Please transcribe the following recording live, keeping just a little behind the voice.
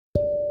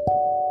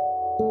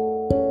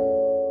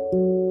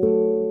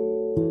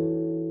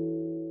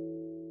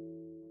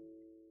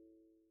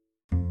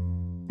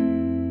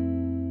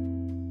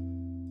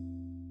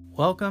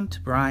Welcome to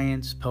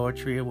Brian's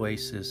Poetry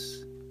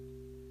Oasis,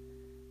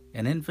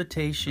 an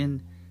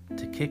invitation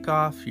to kick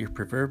off your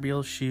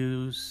proverbial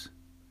shoes,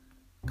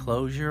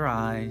 close your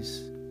eyes,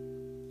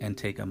 and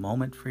take a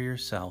moment for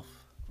yourself.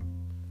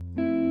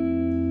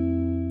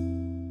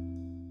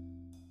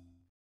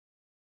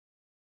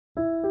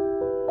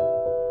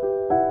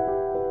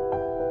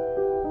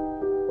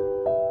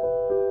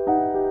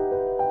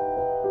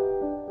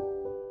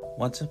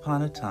 Once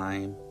upon a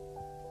time,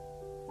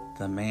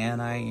 the man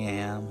I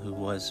am who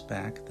was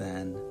back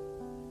then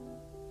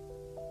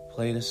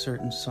played a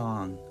certain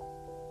song.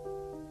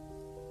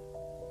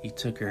 He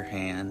took her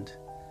hand,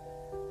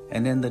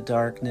 and in the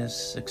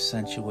darkness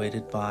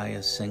accentuated by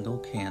a single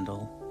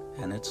candle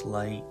and its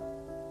light,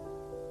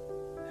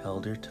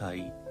 held her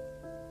tight.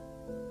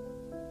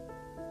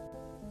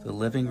 The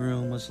living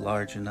room was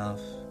large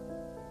enough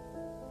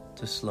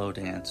to slow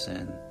dance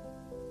in,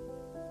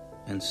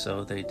 and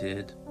so they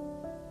did.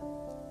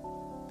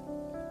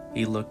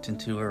 He looked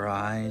into her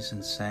eyes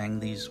and sang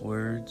these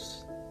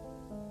words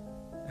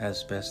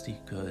as best he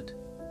could.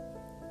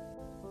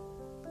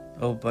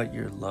 Oh, but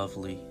you're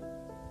lovely,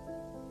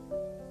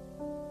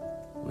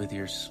 with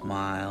your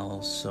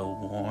smile so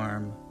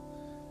warm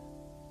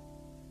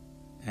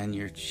and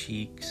your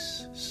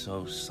cheeks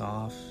so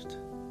soft.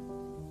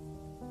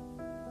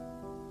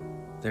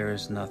 There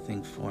is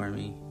nothing for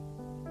me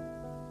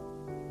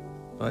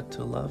but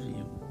to love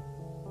you,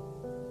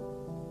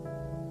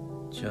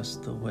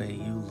 just the way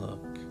you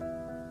look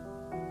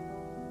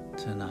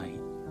tonight.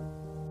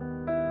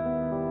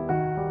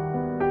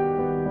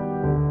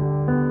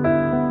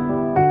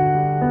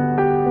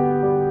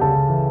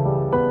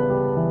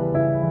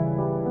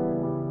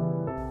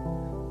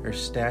 Her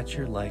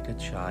stature like a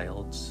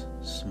child's,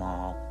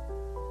 small.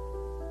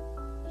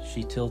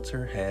 She tilts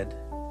her head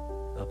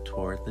up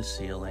toward the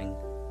ceiling,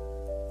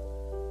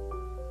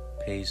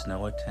 pays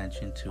no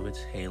attention to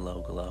its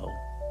halo glow,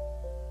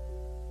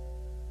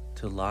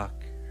 to lock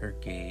her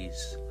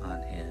gaze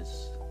on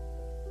his.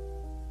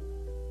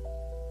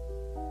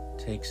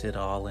 Takes it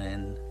all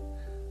in,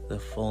 the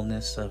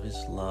fullness of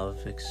his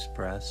love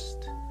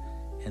expressed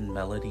in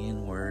melody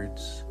and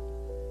words,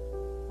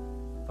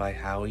 by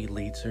how he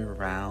leads her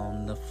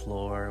round the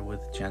floor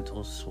with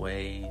gentle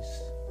sways,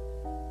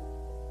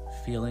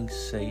 feeling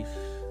safe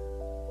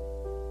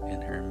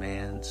in her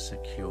man's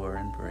secure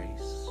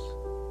embrace.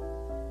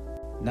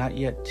 Not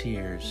yet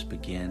tears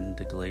begin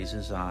to glaze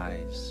his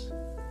eyes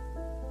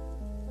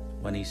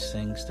when he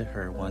sings to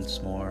her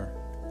once more,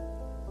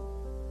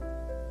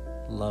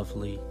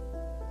 lovely,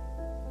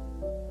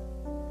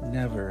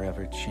 never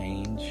ever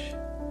change.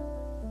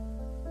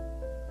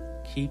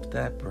 Keep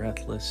that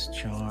breathless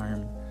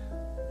charm,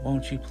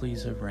 won't you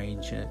please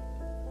arrange it?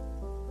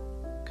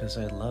 'Cause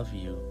I love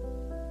you,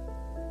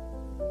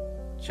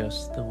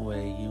 just the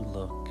way you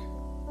look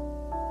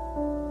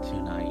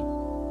tonight.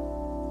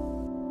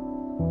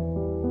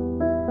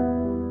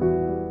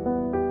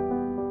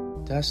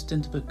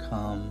 Destined to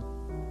become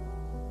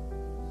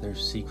their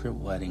secret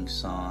wedding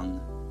song,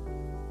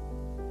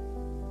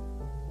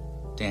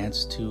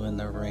 danced to in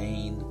the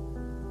rain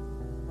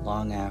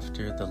long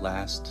after the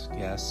last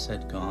guests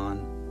had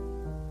gone.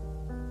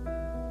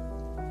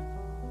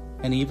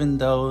 And even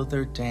though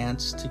their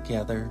dance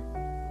together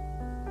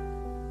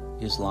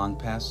is long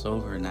past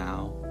over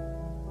now,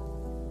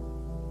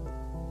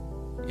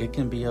 it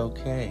can be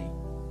okay.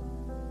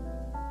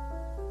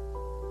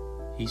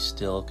 He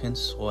still can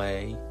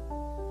sway,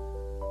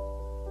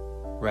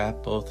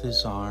 wrap both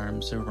his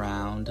arms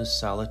around a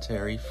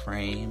solitary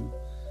frame,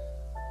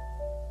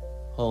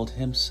 hold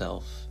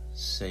himself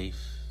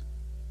safe,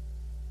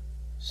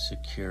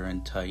 secure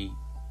and tight.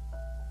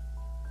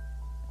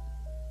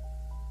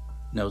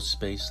 No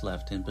space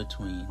left in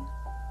between.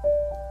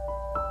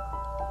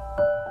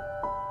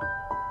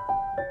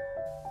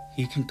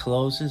 He can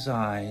close his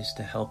eyes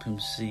to help him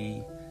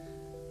see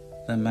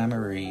the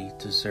memory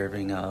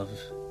deserving of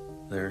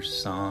their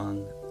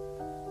song,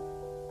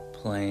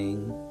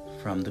 playing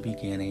from the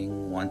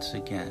beginning once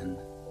again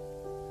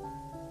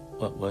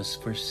what was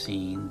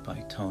foreseen by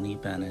Tony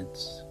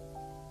Bennett's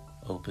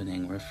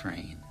opening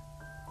refrain.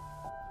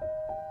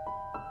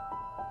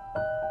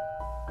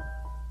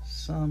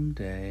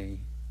 Someday,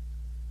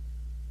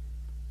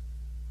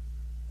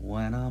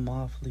 when I'm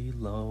awfully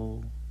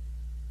low,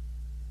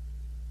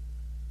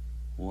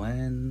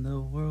 when the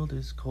world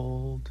is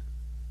cold,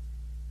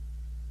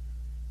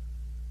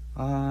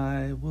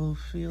 I will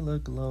feel a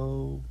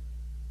glow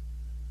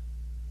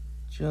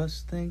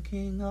just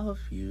thinking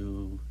of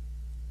you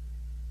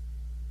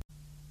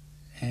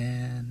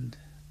and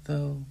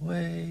the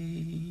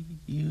way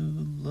you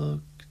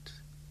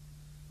looked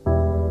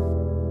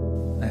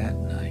that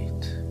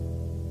night.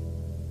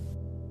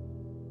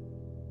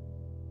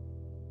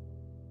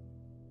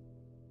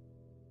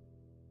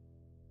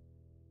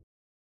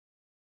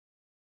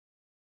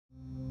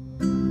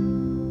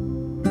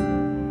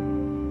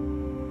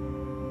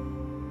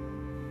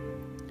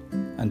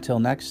 Until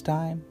next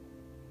time,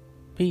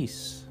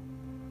 peace.